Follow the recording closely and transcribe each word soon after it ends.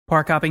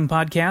Park Hopping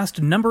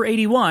Podcast number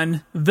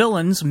 81,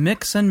 Villains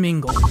Mix and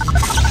Mingle. We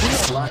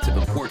have lots of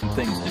important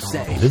things to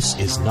say. This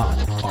is not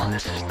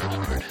art.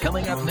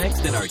 Coming up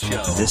next in our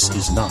show. This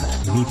is not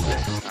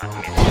media.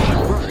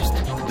 But first,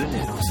 the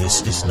news.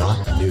 This is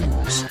not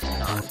news.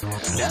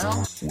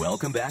 Now,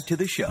 welcome back to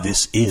the show.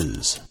 This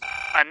is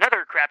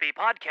Another Crappy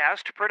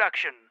Podcast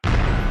production.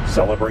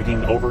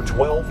 Celebrating over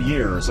 12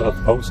 years of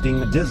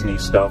posting Disney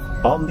stuff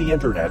on the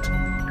internet.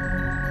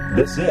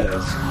 This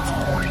is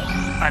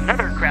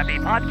Another Crappy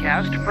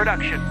Podcast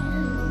production.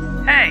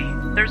 Hey,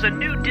 there's a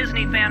new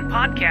Disney fan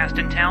podcast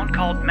in town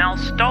called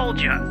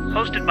Moustalgia,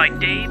 hosted by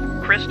Dave,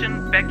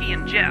 Kristen, Becky,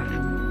 and Jeff.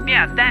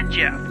 Yeah, that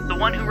Jeff, the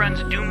one who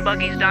runs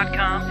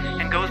DoomBuggies.com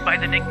and goes by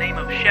the nickname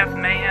of Chef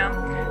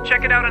Mayhem.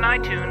 Check it out on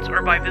iTunes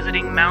or by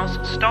visiting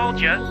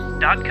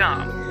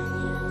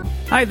Moustalgia.com.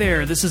 Hi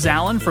there, this is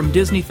Alan from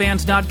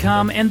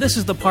DisneyFans.com, and this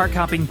is the Park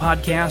Hopping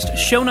Podcast,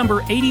 show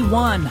number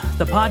 81,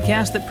 the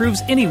podcast that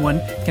proves anyone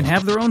can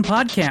have their own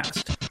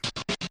podcast.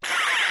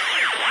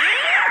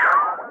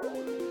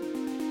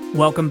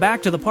 Welcome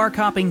back to the Park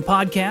Hopping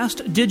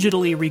Podcast,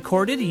 digitally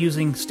recorded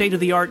using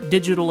state-of-the-art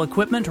digital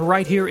equipment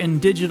right here in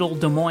digital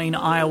Des Moines,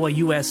 Iowa,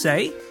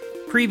 USA.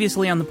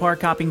 Previously on the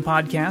Park Hopping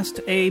Podcast,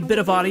 a bit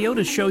of audio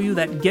to show you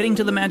that getting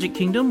to the Magic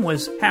Kingdom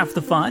was half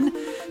the fun.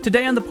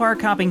 Today on the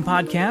Park Hopping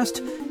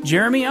Podcast,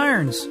 Jeremy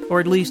Irons, or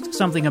at least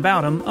something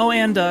about him. Oh,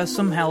 and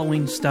some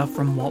Halloween stuff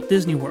from Walt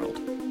Disney World.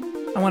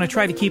 I want to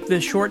try to keep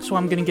this short, so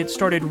I'm going to get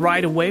started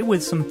right away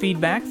with some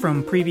feedback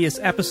from previous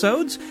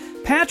episodes.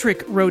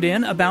 Patrick wrote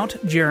in about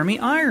Jeremy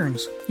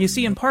Irons. You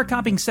see, in Park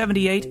Hopping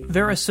 78,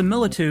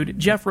 Verisimilitude,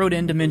 Jeff wrote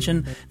in to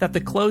mention that the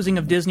closing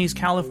of Disney's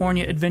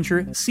California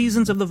Adventure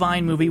Seasons of the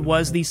Vine movie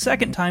was the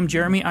second time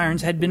Jeremy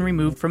Irons had been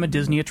removed from a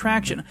Disney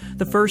attraction,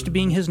 the first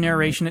being his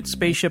narration at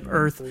Spaceship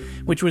Earth,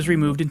 which was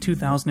removed in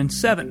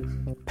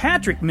 2007.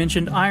 Patrick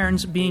mentioned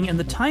Irons being in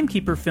the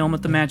Timekeeper film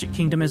at the Magic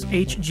Kingdom as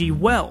H.G.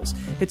 Wells.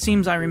 It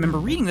seems I remember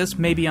reading this,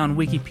 maybe on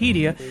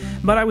Wikipedia,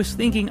 but I was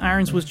thinking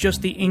Irons was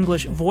just the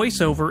English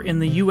voiceover in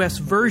the U.S.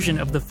 version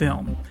of the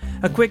film.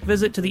 A quick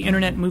visit to the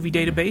Internet Movie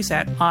Database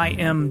at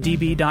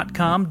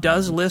imdb.com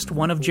does list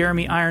one of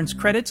Jeremy Irons'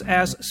 credits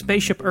as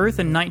Spaceship Earth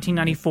in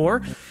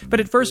 1994, but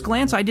at first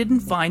glance I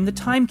didn't find the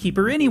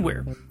Timekeeper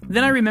anywhere.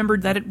 Then I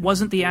remembered that it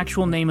wasn't the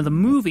actual name of the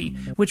movie,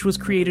 which was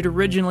created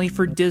originally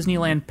for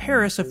Disneyland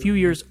Paris a few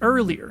years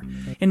earlier.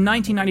 In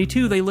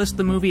 1992, they list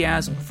the movie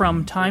as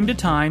From Time to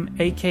Time,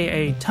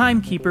 aka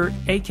Timekeeper,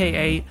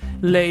 aka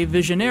Le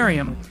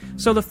Visionarium.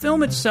 So the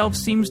film itself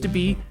seems to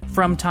be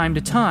From Time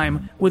to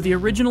Time, with the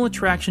original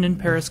attraction in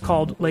Paris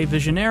called Le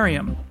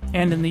Visionarium,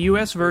 and in the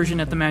US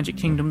version at the Magic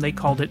Kingdom they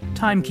called it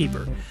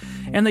Timekeeper.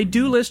 And they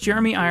do list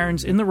Jeremy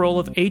Irons in the role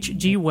of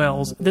H.G.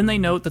 Wells, then they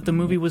note that the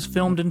movie was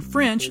filmed in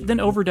French, then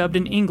overdubbed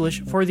in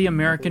English for the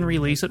American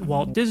release at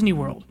Walt Disney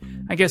World.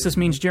 I guess this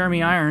means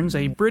Jeremy Irons,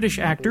 a British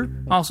actor,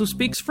 also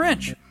speaks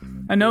French.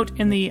 A note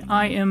in the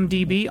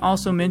IMDb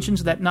also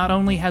mentions that not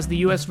only has the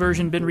US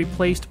version been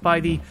replaced by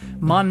the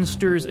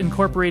Monsters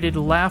Incorporated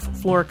Laugh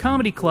Floor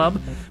Comedy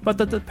Club, but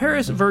that the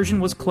Paris version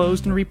was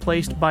closed and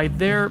replaced by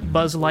their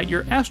Buzz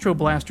Lightyear Astro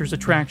Blasters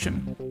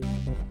attraction.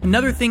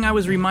 Another thing I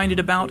was reminded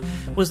about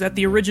was that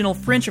the original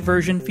French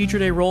version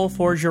featured a role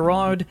for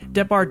Gerard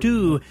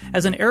Depardieu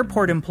as an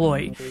airport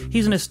employee.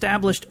 He's an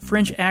established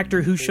French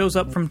actor who shows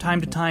up from time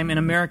to time in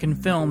American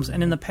films,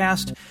 and in the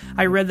past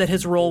I read that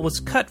his role was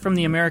cut from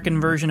the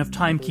American version of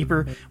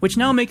Timekeeper, which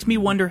now makes me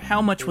wonder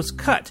how much was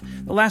cut.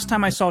 The last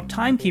time I saw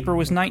Timekeeper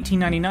was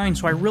 1999,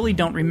 so I really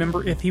don't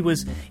remember if he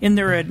was in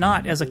there or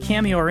not as a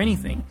cameo or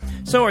anything.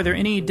 So are there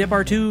any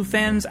Depardieu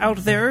fans out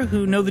there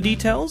who know the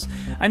details?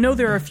 I know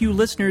there are a few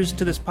listeners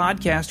to this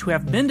podcast who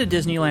have been to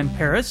Disneyland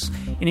Paris.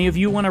 Any of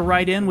you want to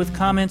write in with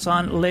comments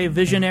on Le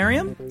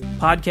Visionarium?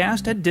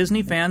 Podcast at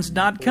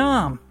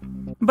DisneyFans.com.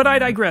 But I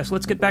digress.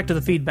 Let's get back to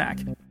the feedback.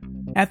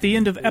 At the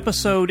end of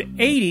episode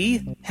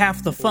 80,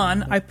 Half the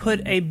Fun, I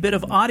put a bit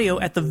of audio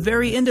at the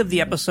very end of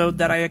the episode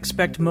that I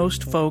expect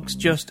most folks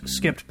just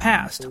skipped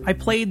past. I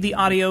played the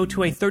audio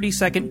to a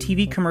 30-second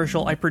TV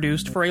commercial I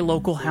produced for a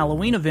local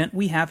Halloween event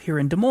we have here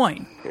in Des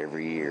Moines.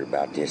 Every year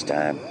about this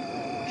time,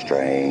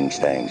 strange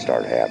things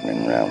start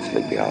happening around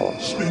Sleepy Hollow.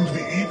 Spend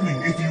the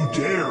evening, if you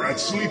dare, at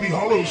Sleepy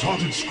Hollow's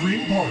Haunted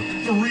Scream Park.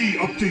 3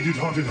 updated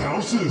haunted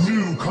houses,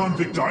 new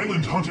Convict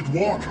Island Haunted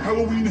Walk,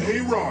 Halloween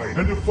Hayride,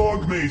 and a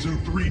fog maze and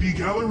 3D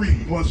gallery,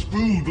 plus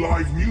food,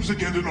 live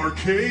music, and an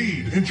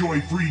arcade.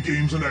 Enjoy free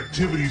games and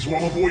activities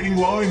while avoiding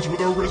lines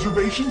with our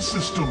reservation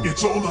system.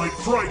 It's all-night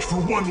fright for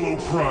one low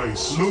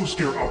price. Low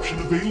scare option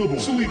available.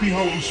 Sleepy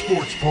Hollow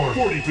Sports Park,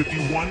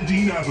 4051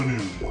 Dean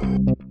Avenue.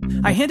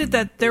 I hinted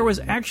that there was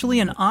actually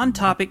an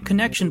on-topic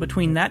connection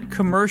between that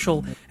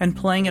commercial and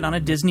playing it on a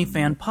Disney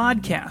fan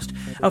podcast.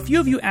 A few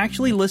of you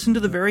actually listened to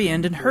the very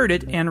end and heard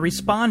it and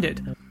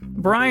responded.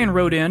 Brian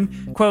wrote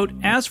in, quote,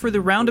 "As for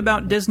the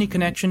roundabout Disney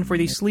connection for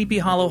the Sleepy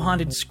Hollow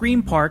Haunted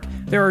Scream Park,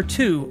 there are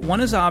two.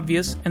 One is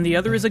obvious, and the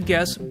other is a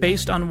guess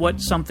based on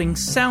what something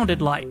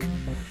sounded like.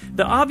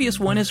 The obvious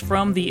one is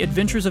from The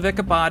Adventures of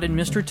Ichabod and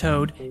Mr.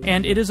 Toad,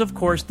 and it is of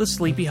course the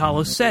Sleepy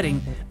Hollow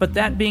setting, but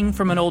that being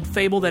from an old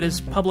fable that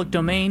is public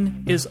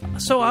domain is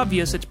so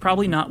obvious it's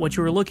probably not what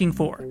you were looking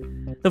for.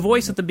 The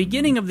voice at the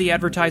beginning of the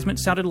advertisement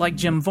sounded like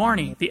Jim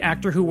Varney, the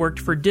actor who worked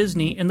for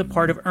Disney in the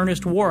part of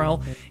Ernest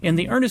Worrell in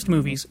the Ernest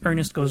movies.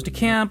 Ernest Goes to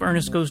Camp,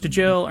 Ernest Goes to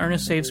Jail,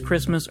 Ernest Saves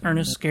Christmas,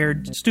 Ernest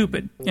Scared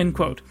Stupid, end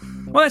quote.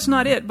 Well, that's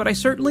not it, but I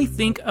certainly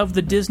think of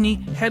the Disney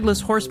Headless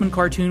Horseman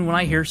cartoon when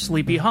I hear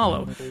Sleepy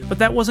Hollow, but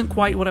that wasn't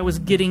quite what I was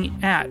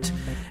getting at.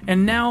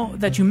 And now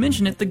that you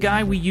mention it, the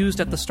guy we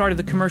used at the start of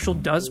the commercial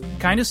does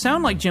kind of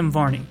sound like Jim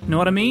Varney. Know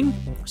what I mean?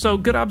 So,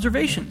 good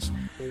observations.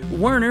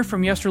 Werner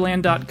from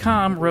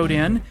Yesterland.com wrote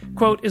in,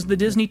 quote, is the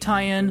Disney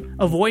tie-in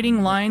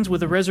avoiding lines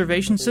with a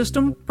reservation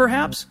system,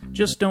 perhaps?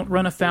 Just don't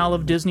run afoul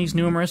of Disney's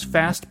numerous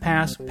fast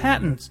pass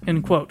patents,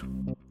 end quote.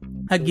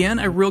 Again,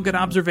 a real good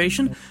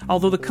observation,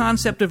 although the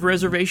concept of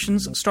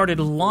reservations started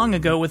long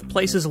ago with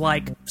places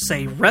like,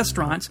 say,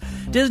 restaurants,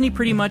 Disney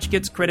pretty much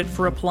gets credit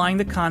for applying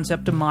the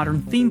concept to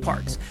modern theme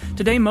parks.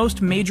 Today,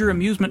 most major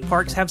amusement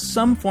parks have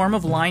some form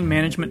of line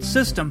management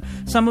system,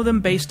 some of them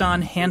based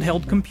on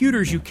handheld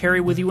computers you carry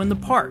with you in the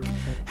park.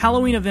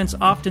 Halloween events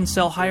often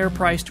sell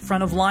higher-priced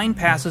front-of-line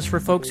passes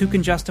for folks who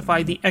can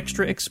justify the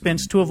extra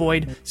expense to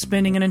avoid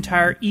spending an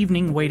entire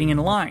evening waiting in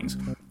lines.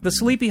 The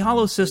Sleepy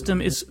Hollow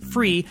system is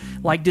free,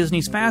 like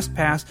Disney's Fast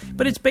Pass,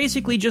 but it's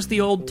basically just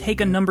the old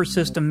take-a-number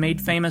system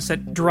made famous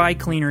at dry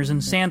cleaners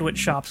and sandwich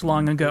shops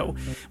long ago.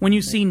 When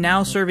you see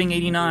Now Serving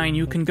 89,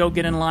 you can go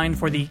get in line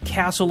for the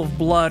Castle of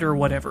Blood or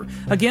whatever.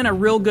 Again, a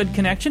real good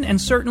connection, and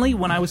certainly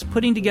when I was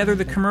putting together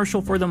the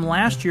commercial for them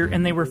last year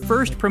and they were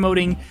first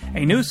promoting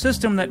a new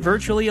system that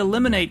virtually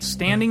eliminates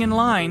standing in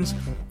lines,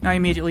 I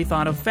immediately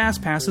thought of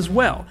Fast Pass as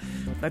well.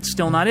 That's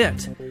still not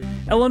it.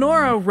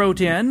 Eleonora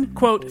wrote in,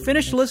 quote,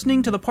 finished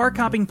listening to the Park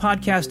Hopping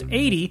Podcast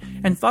 80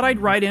 and thought I'd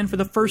write in for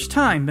the first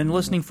time, been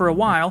listening for a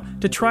while,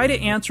 to try to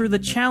answer the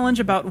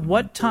challenge about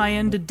what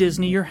tie-in to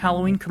Disney your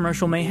Halloween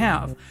commercial may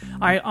have.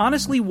 I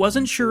honestly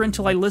wasn't sure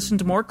until I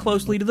listened more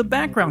closely to the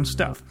background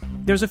stuff.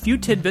 There's a few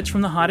tidbits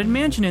from the Haunted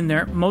Mansion in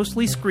there,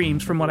 mostly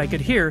screams from what I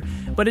could hear,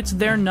 but it's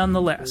there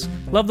nonetheless.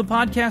 Love the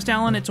podcast,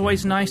 Alan. It's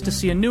always nice to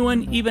see a new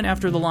one, even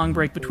after the long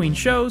break between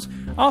shows.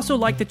 Also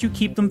like that you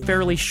keep them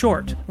fairly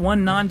short.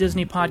 One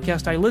non-Disney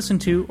podcast I listen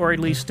to, or at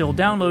least still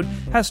download,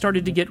 has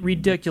started to get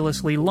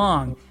ridiculously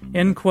long.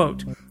 End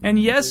quote.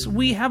 And yes,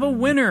 we have a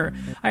winner.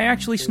 I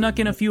actually snuck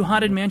in a few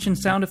Haunted Mansion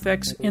sound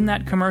effects in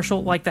that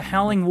commercial, like the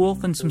howling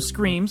wolf and some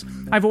screams.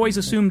 I've always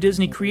assumed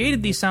Disney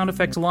created these sound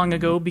effects long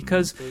ago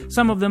because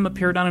some of them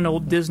appeared on an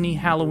old Disney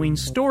Halloween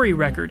story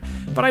record,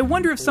 but I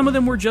wonder if some of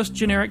them were just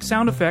generic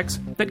sound effects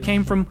that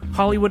came from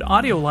Hollywood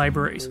audio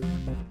libraries.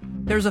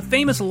 There's a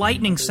famous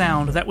lightning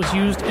sound that was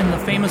used in the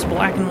famous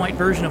black and white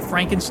version of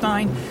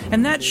Frankenstein,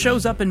 and that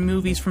shows up in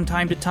movies from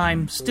time to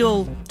time,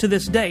 still to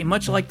this day,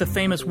 much like the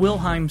famous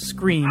Wilhelm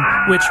scream,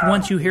 which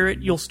once you hear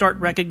it, you'll start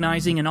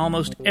recognizing in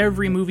almost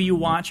every movie you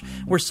watch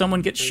where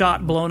someone gets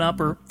shot, blown up,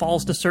 or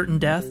falls to certain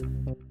death.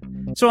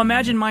 So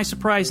imagine my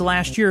surprise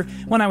last year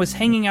when I was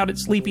hanging out at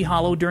Sleepy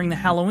Hollow during the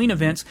Halloween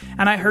events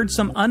and I heard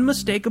some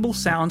unmistakable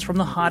sounds from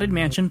the Haunted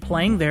Mansion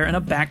playing there in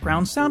a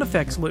background sound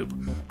effects loop.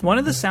 One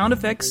of the sound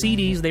effects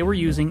CDs they were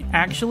using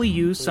actually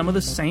used some of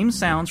the same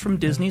sounds from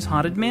Disney's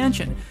Haunted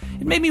Mansion.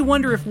 It made me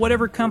wonder if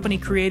whatever company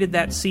created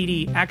that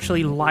CD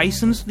actually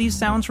licensed these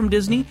sounds from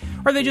Disney,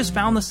 or they just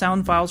found the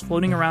sound files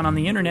floating around on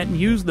the internet and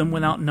used them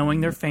without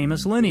knowing their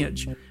famous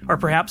lineage. Or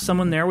perhaps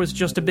someone there was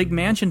just a big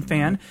Mansion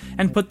fan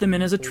and put them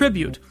in as a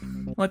tribute.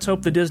 Let's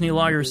hope the Disney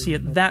lawyers see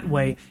it that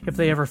way if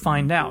they ever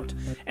find out.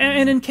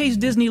 And in case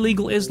Disney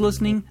Legal is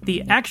listening,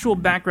 the actual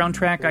background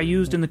track I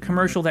used in the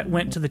commercial that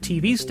went to the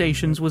TV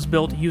stations was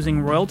built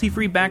using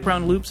royalty-free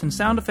background loops and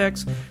sound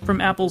effects from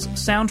Apple's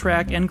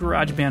Soundtrack and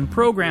GarageBand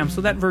programs,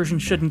 so that version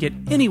shouldn't get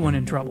anyone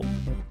in trouble.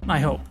 I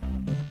hope.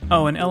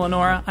 Oh, and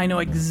Eleonora, I know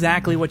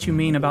exactly what you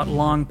mean about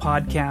long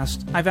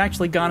podcasts. I've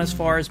actually gone as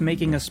far as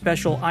making a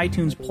special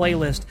iTunes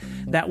playlist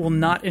that will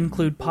not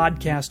include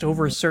podcast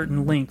over a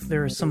certain length.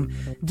 There are some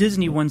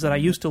Disney ones that I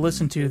used to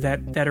listen to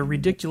that are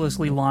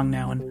ridiculously long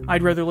now, and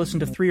I'd rather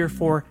listen to 3 or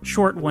 4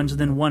 short ones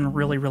than one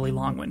really, really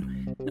long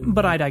one.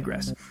 But I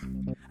digress.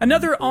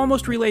 Another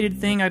almost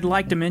related thing I'd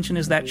like to mention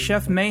is that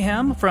Chef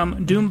Mayhem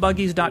from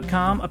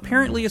DoomBuggies.com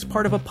apparently is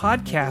part of a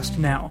podcast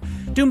now.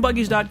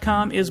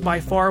 DoomBuggies.com is by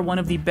far one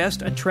of the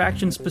best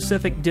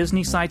attraction-specific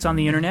Disney sites on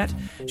the internet.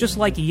 Just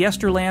like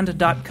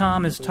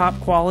Yesterland.com is top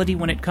quality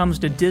when it comes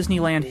to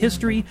Disneyland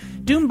history,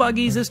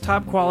 DoomBuggies is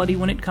top quality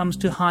when it comes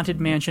to Haunted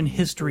Mansion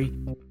history.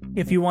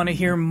 If you want to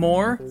hear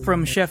more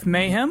from Chef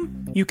Mayhem,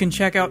 you can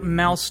check out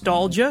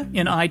Mousestalgia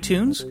in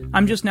iTunes.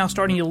 I'm just now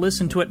starting to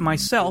listen to it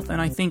myself,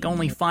 and I think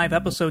only 5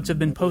 episodes have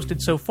been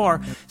posted so far,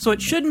 so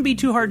it shouldn't be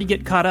too hard to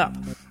get caught up.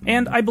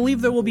 And I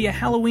believe there will be a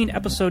Halloween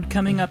episode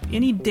coming up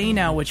any day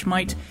now, which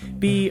might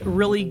be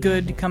really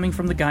good coming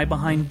from the guy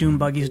behind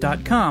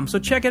DoomBuggies.com, so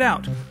check it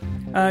out.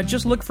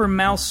 Just look for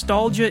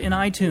Mousestalgia in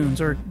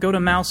iTunes, or go to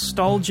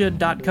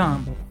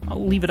Mousestalgia.com.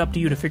 I'll leave it up to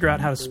you to figure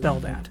out how to spell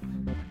that.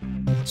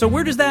 So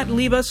where does that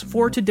leave us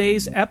for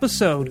today's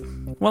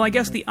episode? Well, I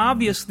guess the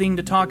obvious thing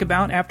to talk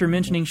about after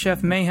mentioning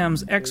Chef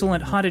Mayhem's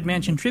excellent Haunted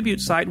Mansion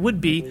tribute site would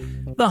be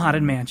the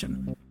Haunted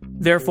Mansion.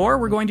 Therefore,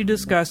 we're going to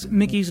discuss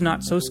Mickey's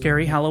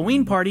Not-So-Scary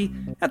Halloween Party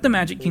at the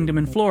Magic Kingdom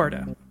in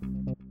Florida.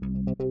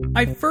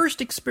 I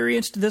first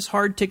experienced this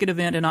hard ticket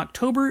event in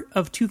October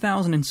of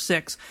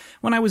 2006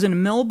 when I was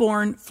in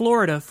Melbourne,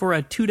 Florida for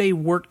a 2-day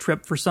work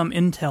trip for some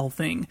Intel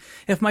thing.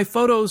 If my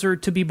photos are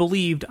to be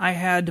believed, I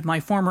had my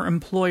former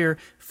employer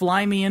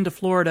fly me into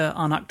Florida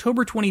on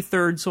October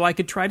 23rd so I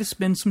could try to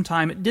spend some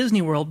time at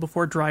Disney World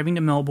before driving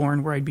to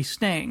Melbourne where I'd be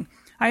staying.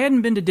 I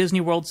hadn't been to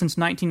Disney World since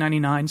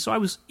 1999, so I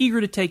was eager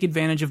to take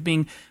advantage of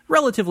being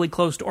relatively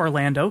close to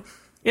Orlando.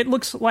 It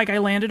looks like I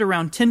landed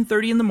around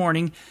 10:30 in the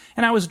morning,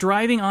 and I was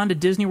driving onto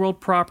Disney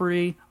World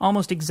property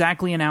almost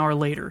exactly an hour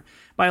later.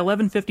 By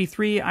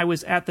 11:53, I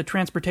was at the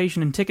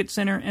Transportation and Ticket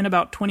Center, and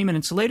about 20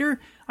 minutes later,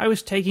 I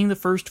was taking the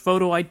first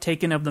photo I'd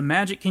taken of the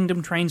Magic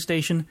Kingdom train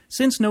station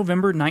since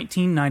November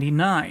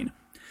 1999.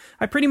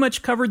 I pretty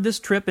much covered this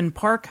trip in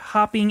Park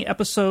Hopping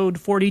Episode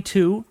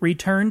 42,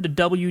 Return to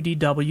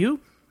WDW,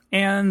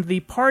 and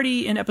the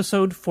party in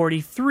Episode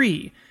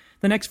 43.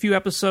 The next few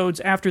episodes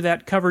after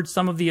that covered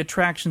some of the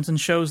attractions and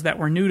shows that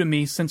were new to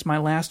me since my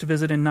last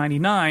visit in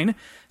 '99.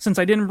 Since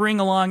I didn't bring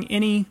along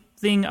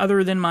anything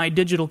other than my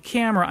digital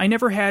camera, I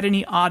never had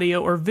any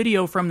audio or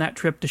video from that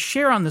trip to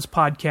share on this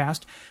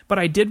podcast, but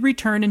I did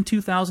return in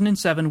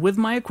 2007 with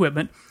my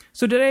equipment,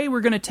 so today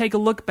we're going to take a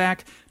look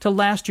back to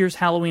last year's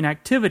Halloween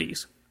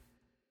activities.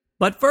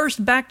 But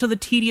first, back to the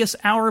tedious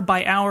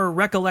hour-by-hour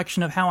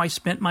recollection of how I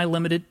spent my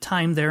limited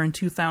time there in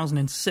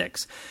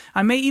 2006.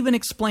 I may even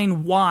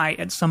explain why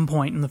at some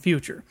point in the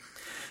future.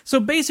 So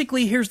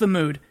basically, here's the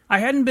mood. I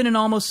hadn't been in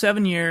almost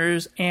 7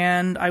 years,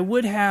 and I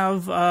would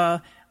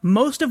have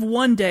most of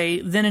one day,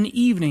 then an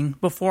evening,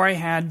 before I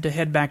had to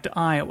head back to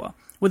Iowa.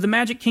 With the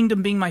Magic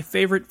Kingdom being my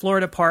favorite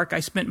Florida park, I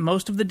spent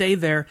most of the day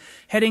there,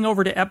 heading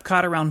over to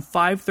Epcot around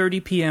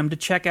 5:30 p.m. to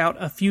check out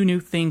a few new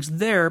things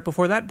there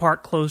before that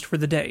park closed for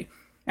the day.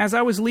 As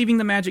I was leaving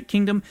the Magic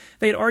Kingdom,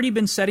 they had already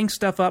been setting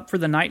stuff up for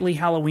the nightly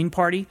Halloween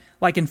party,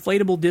 like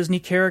inflatable Disney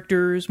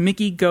characters,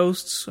 Mickey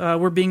ghosts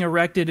were being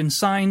erected, and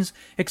signs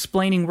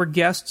explaining where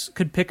guests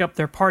could pick up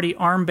their party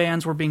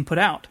armbands were being put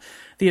out.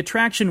 The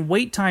attraction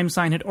wait time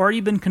sign had already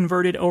been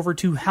converted over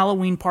to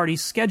Halloween party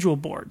schedule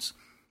boards.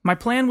 My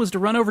plan was to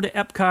run over to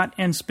Epcot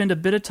and spend a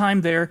bit of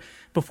time there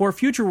before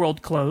Future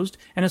World closed,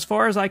 and as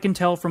far as I can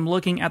tell from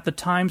looking at the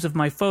times of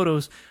my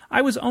photos,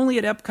 I was only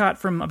at Epcot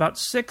from about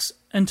 6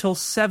 until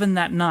 7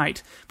 that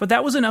night, but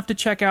that was enough to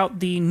check out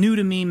the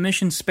new-to-me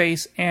Mission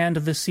Space and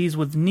The Seas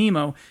with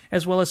Nemo,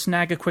 as well as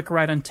snag a quick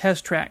ride on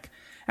Test Track.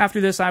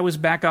 After this, I was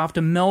back off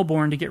to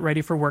Melbourne to get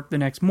ready for work the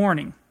next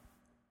morning.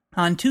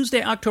 On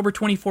Tuesday, October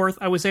 24th,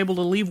 I was able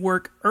to leave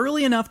work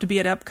early enough to be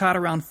at Epcot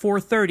around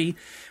 4:30,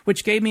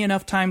 which gave me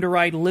enough time to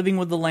ride Living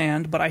with the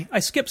Land, but I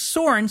skipped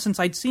Soarin'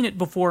 since I'd seen it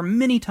before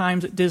many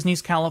times at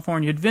Disney's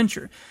California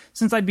Adventure.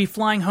 Since I'd be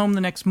flying home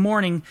the next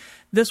morning,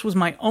 this was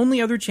my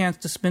only other chance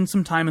to spend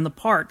some time in the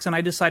parks, and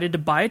I decided to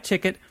buy a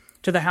ticket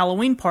to the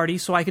Halloween party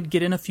so I could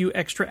get in a few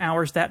extra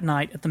hours that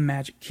night at the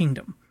Magic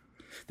Kingdom.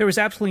 There was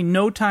absolutely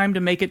no time to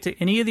make it to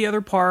any of the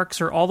other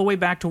parks or all the way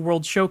back to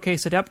World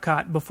Showcase at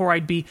Epcot before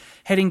I'd be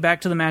heading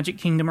back to the Magic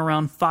Kingdom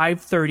around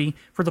 5:30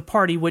 for the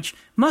party, which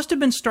must have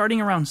been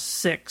starting around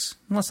 6,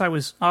 unless I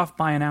was off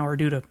by an hour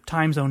due to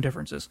time zone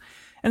differences.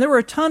 And there were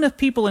a ton of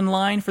people in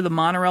line for the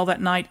monorail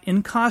that night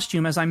in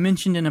costume, as I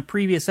mentioned in a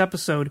previous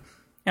episode,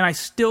 and I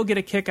still get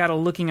a kick out of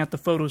looking at the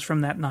photos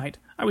from that night.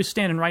 I was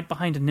standing right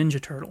behind a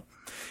Ninja Turtle.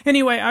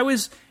 Anyway, I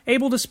was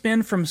able to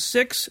spend from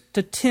 6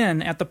 to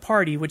 10 at the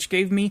party, which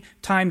gave me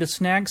time to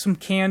snag some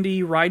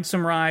candy, ride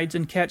some rides,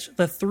 and catch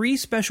the 3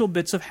 special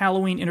bits of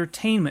Halloween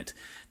entertainment: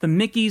 the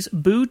Mickey's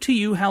Boo to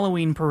You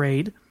Halloween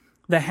Parade,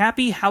 the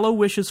Happy Hallow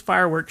Wishes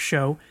fireworks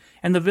show,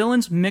 and the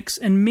Villains Mix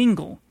and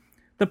Mingle.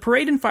 The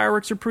parade and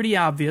fireworks are pretty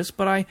obvious,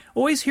 but I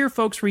always hear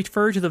folks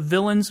refer to the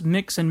Villains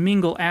Mix and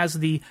Mingle as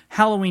the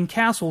Halloween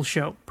Castle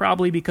show,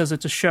 probably because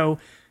it's a show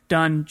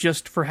done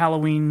just for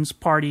Halloween's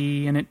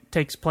party, and it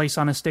takes place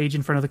on a stage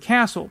in front of the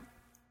castle.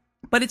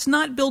 But it's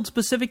not billed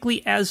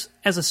specifically as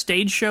a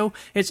stage show.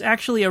 It's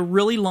actually a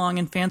really long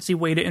and fancy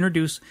way to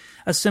introduce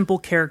a simple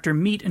character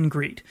meet and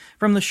greet.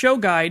 From the show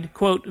guide,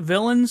 quote,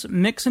 "Villains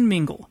Mix and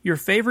Mingle. Your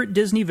favorite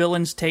Disney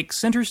villains take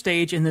center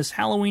stage in this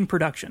Halloween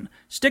production.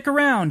 Stick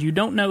around, you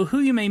don't know who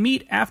you may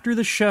meet after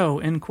the show,"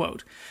 end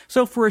quote.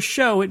 So for a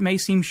show, it may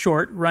seem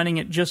short, running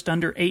at just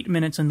under 8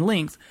 minutes in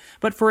length,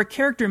 but for a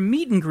character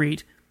meet and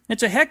greet,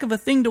 it's a heck of a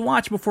thing to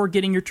watch before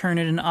getting your turn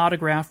at an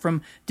autograph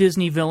from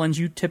Disney villains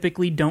you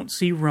typically don't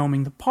see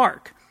roaming the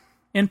park.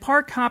 In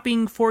Park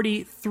Hopping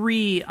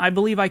 43, I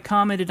believe I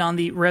commented on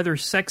the rather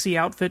sexy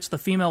outfits the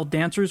female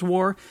dancers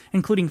wore,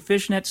 including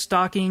fishnet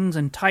stockings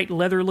and tight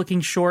leather-looking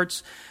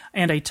shorts,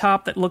 and a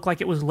top that looked like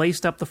it was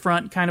laced up the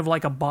front, kind of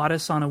like a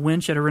bodice on a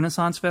winch at a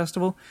Renaissance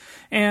festival,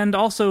 and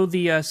also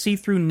the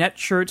see-through net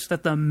shirts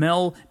that the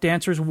male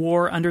dancers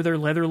wore under their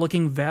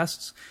leather-looking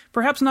vests.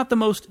 Perhaps not the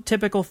most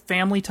typical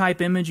family-type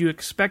image you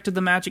expect at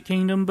the Magic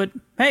Kingdom, but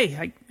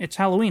hey, it's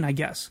Halloween, I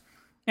guess.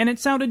 And it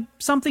sounded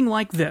something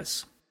like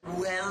this.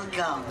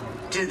 Welcome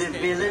to the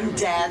Villain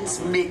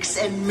Dance Mix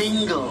and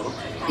Mingle.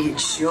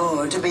 It's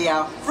sure to be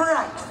a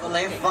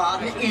frightfully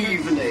fun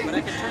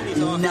evening.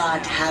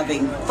 Not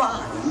having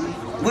fun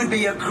would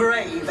be a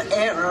grave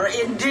error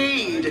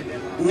indeed.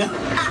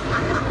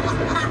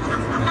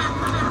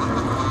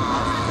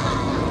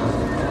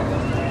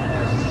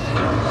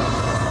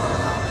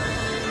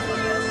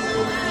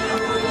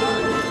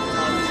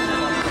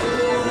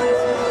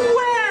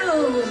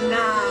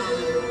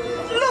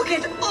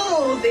 At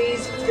all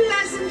these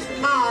pleasant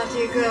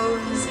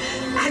party-goers,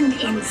 and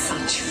in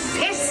such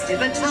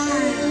festive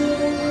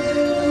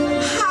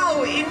attire.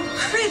 How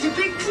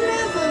incredibly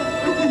clever!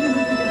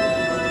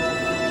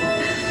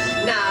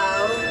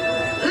 Now,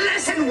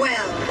 listen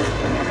well.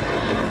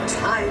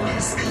 Time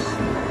has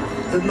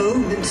come. The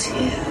moment's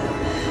here.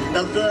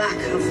 The black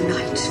of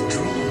night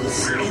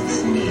draws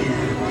ever near.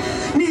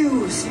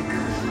 Music,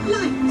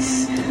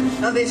 lights,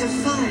 a bit of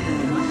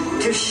fire.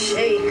 To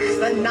shake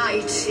the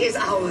night is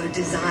our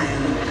desire.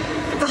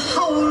 The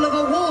howl of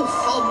a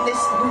wolf on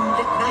this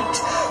moonlit night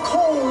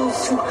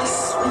calls to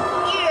us with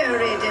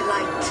eerie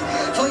delight.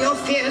 For your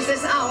fears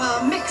this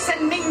hour, mix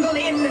and mingle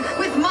in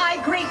with my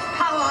great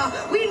power.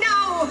 We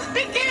now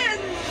begin!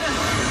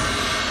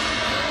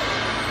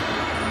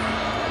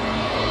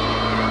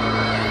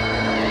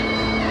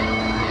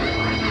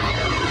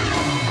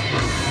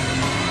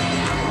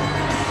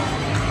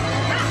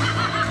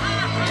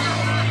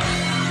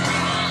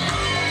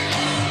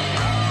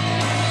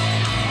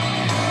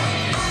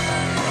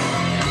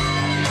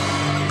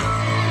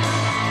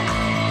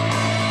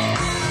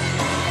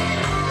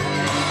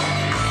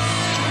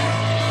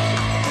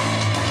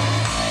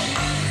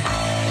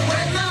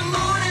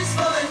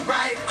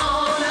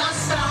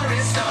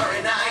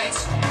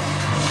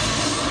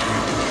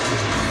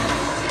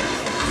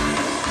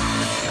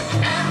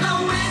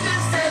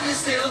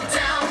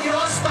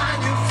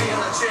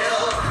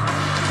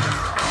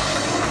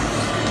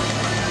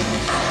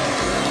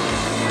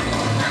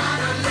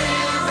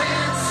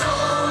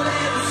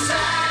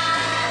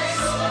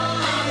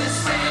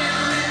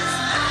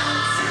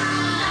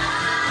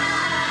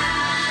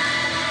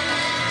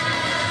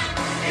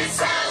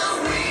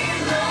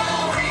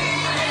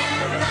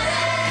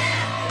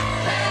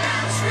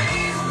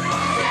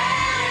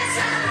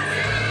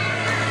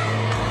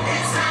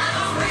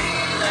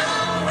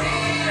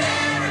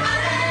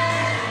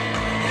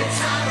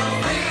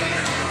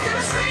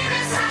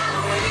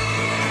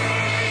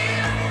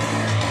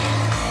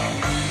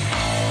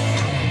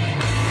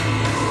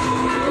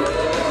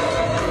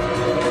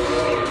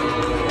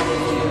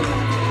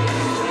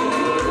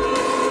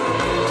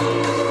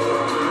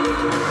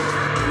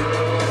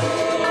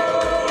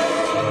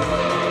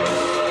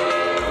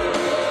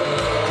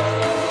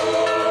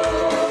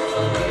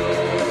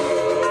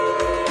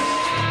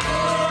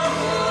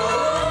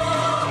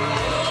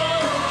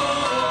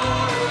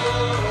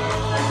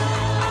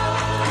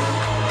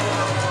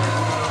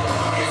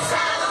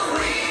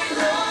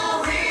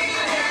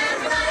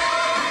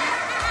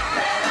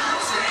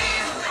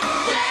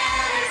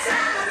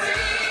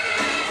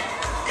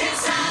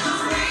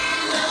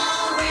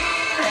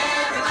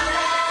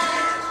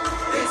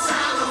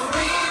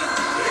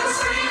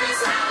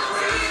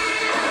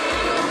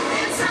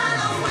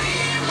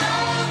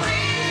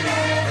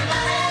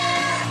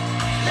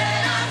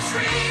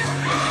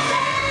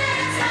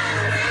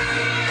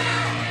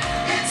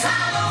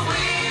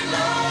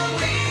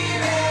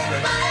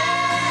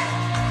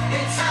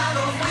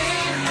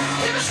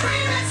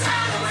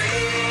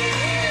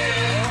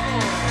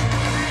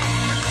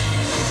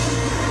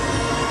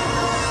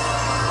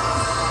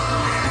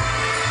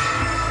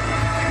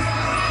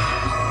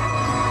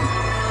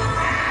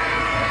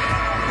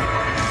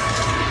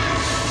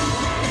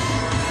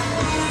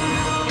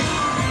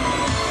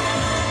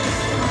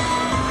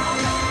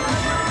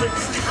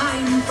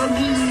 For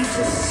me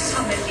to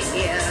summon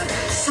here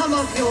some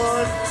of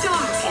your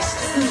darkest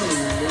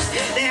foes.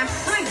 They're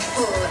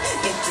frightful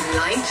yet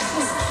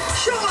delightful,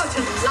 sure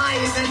to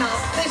liven up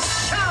this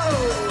show.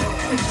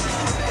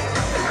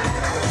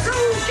 So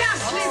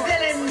ghastly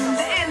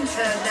villains,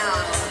 enter now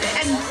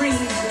and bring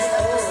to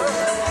all the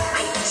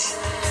fight.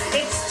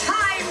 It's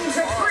time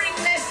to bring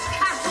this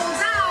castle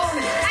down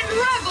and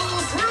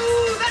revel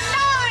through the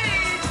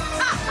night.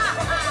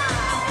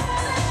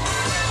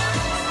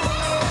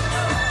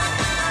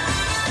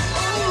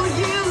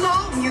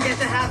 You get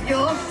to have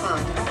your fun,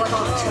 but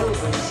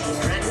October's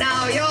here, and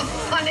now your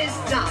fun is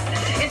done.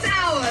 It's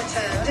our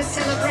turn to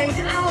celebrate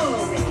our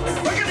win.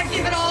 We're gonna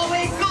give it all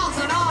we got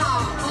on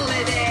our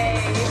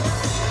holiday.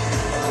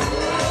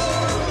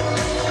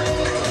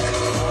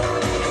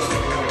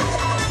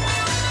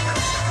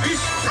 This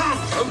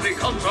chance only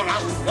comes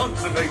around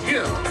once in a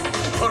year.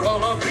 For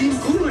all our green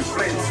ghoulish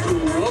friends to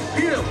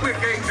appear, we're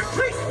going to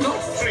Great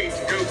North Street,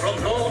 go from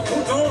door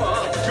to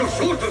door. You're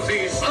sure to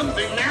see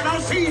something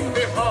never seen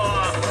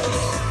before.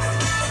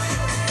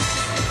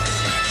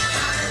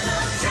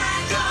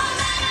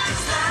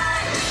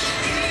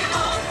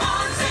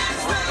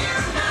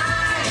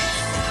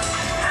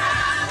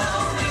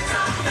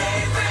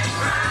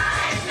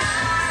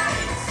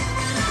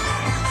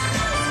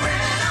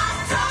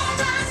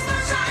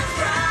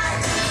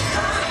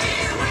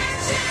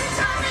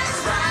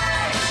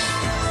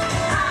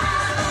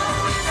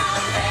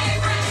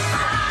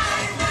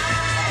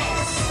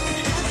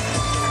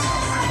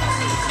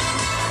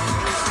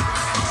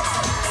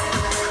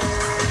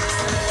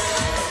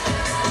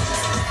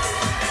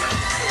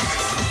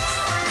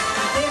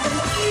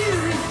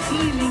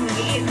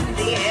 in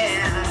the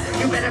air.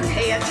 You better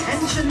pay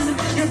attention,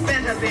 you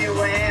better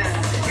beware.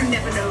 You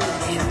never know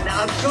when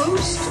a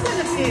ghost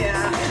will appear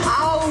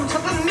out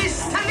of the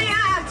mist and the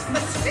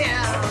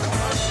atmosphere.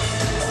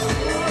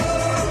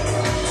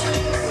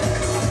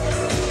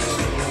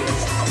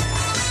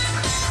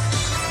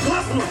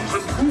 Goblins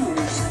and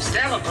ghouls,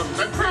 skeletons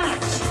and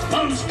rats,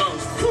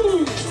 monsters,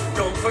 ghouls.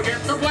 Don't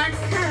forget the black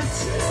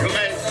cats. You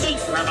may think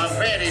you have a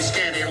very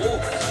scary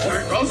look, but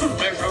it doesn't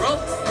measure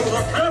up to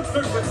the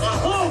captain with the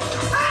hook.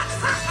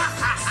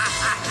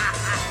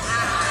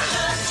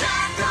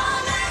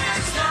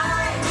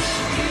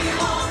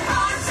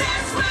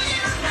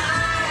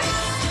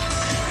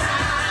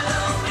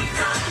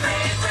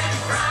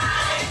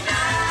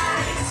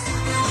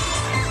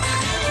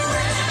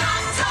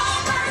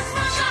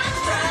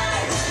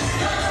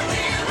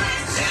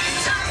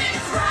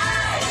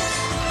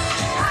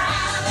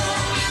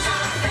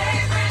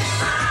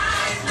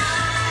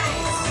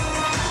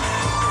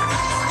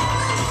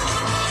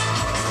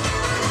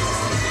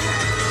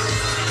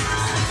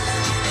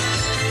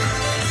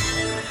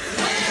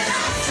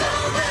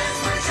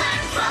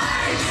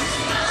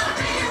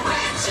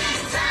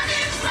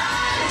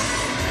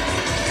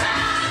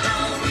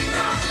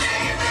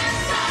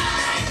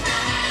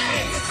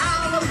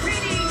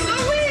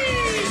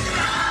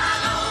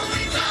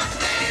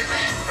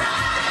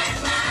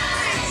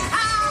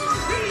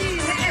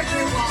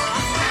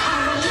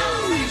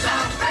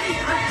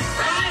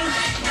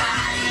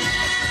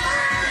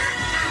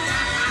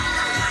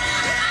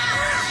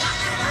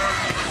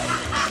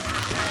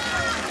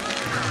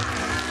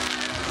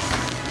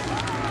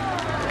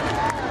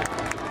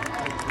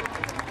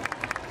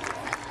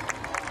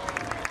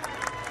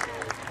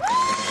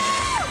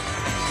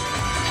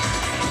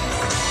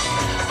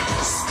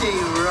 Stay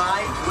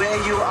right where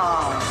you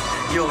are.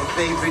 Your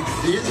favorite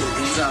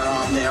villains are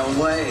on their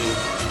way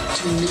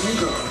to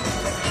mingle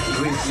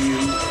with you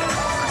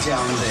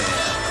down there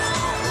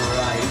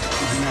right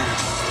now.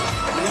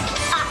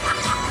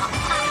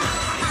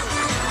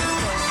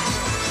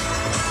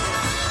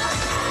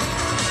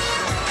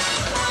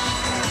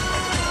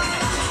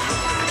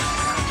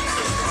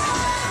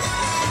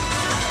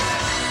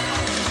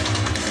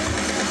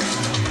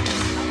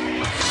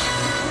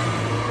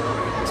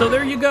 So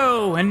there you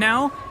go, and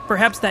now,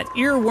 perhaps that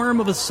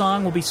earworm of a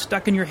song will be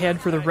stuck in your head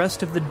for the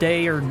rest of the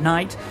day or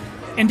night.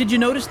 And did you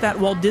notice that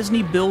while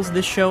Disney bills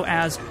this show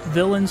as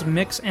Villains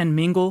Mix and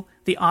Mingle,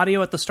 the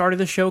audio at the start of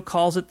the show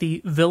calls it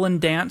the Villain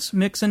Dance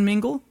Mix and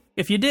Mingle?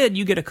 If you did,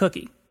 you get a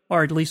cookie,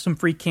 or at least some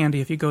free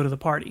candy if you go to the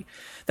party.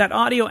 That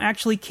audio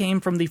actually came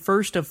from the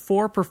first of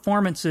 4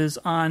 performances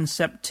on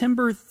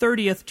September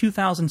 30th,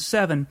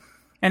 2007,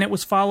 and it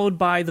was followed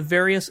by the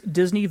various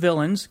Disney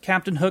villains,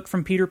 Captain Hook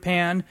from Peter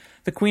Pan,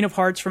 the Queen of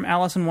Hearts from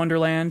Alice in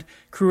Wonderland,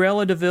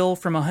 Cruella de Vil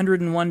from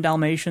 101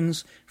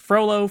 Dalmatians,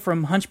 Frollo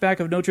from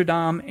Hunchback of Notre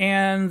Dame,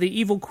 and the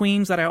evil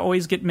queens that I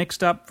always get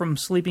mixed up from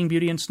Sleeping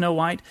Beauty and Snow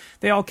White.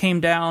 They all came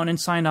down and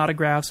signed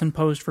autographs and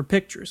posed for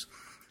pictures.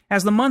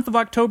 As the month of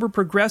October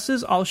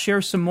progresses, I'll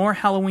share some more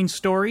Halloween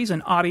stories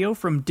and audio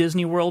from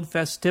Disney World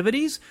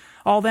festivities,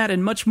 all that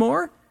and much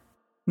more,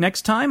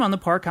 next time on the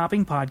Park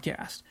Hopping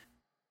Podcast.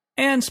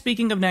 And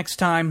speaking of next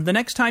time, the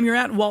next time you're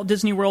at Walt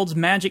Disney World's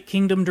Magic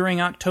Kingdom during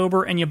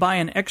October and you buy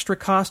an extra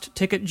cost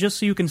ticket just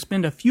so you can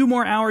spend a few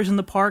more hours in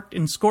the park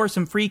and score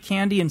some free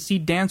candy and see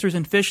dancers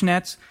and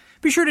fishnets,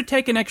 be sure to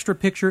take an extra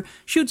picture,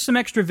 shoot some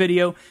extra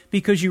video,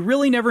 because you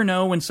really never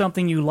know when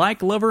something you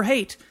like, love, or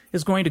hate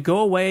is going to go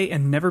away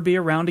and never be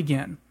around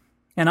again.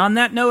 And on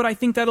that note, I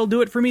think that'll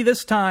do it for me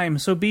this time,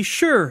 so be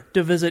sure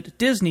to visit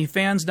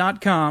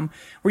DisneyFans.com,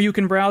 where you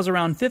can browse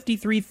around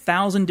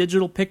 53,000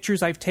 digital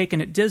pictures I've taken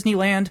at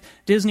Disneyland,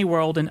 Disney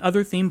World, and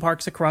other theme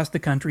parks across the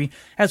country,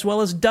 as well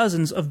as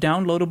dozens of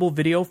downloadable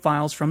video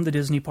files from the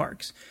Disney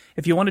parks.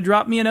 If you want to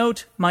drop me a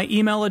note, my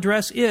email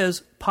address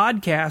is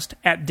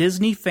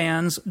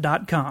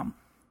podcast@DisneyFans.com.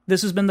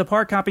 This has been the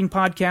Park Hopping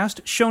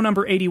Podcast, show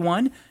number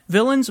 81,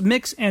 Villains,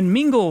 Mix, and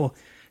Mingle.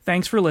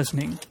 Thanks for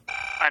listening.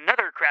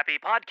 Another Crappy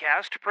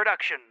Podcast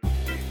production.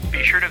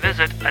 Be sure to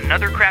visit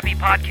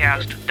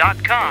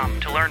anothercrappypodcast.com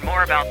to learn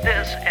more about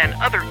this and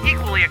other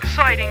equally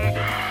exciting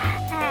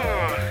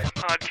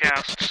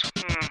podcasts.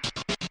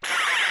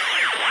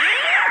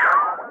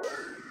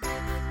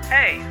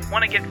 Hey,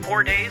 want to get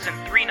 4 days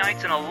and 3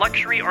 nights in a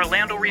luxury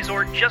Orlando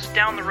resort just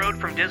down the road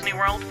from Disney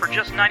World for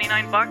just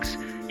 $99?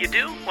 You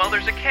do? Well,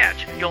 there's a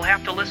catch. You'll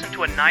have to listen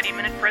to a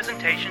 90-minute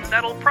presentation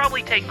that'll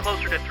probably take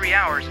closer to 3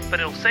 hours, but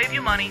it'll save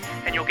you money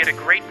and you'll get a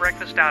great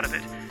breakfast out of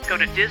it. Go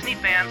to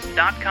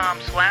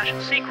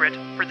DisneyFans.com/secret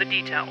for the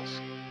details.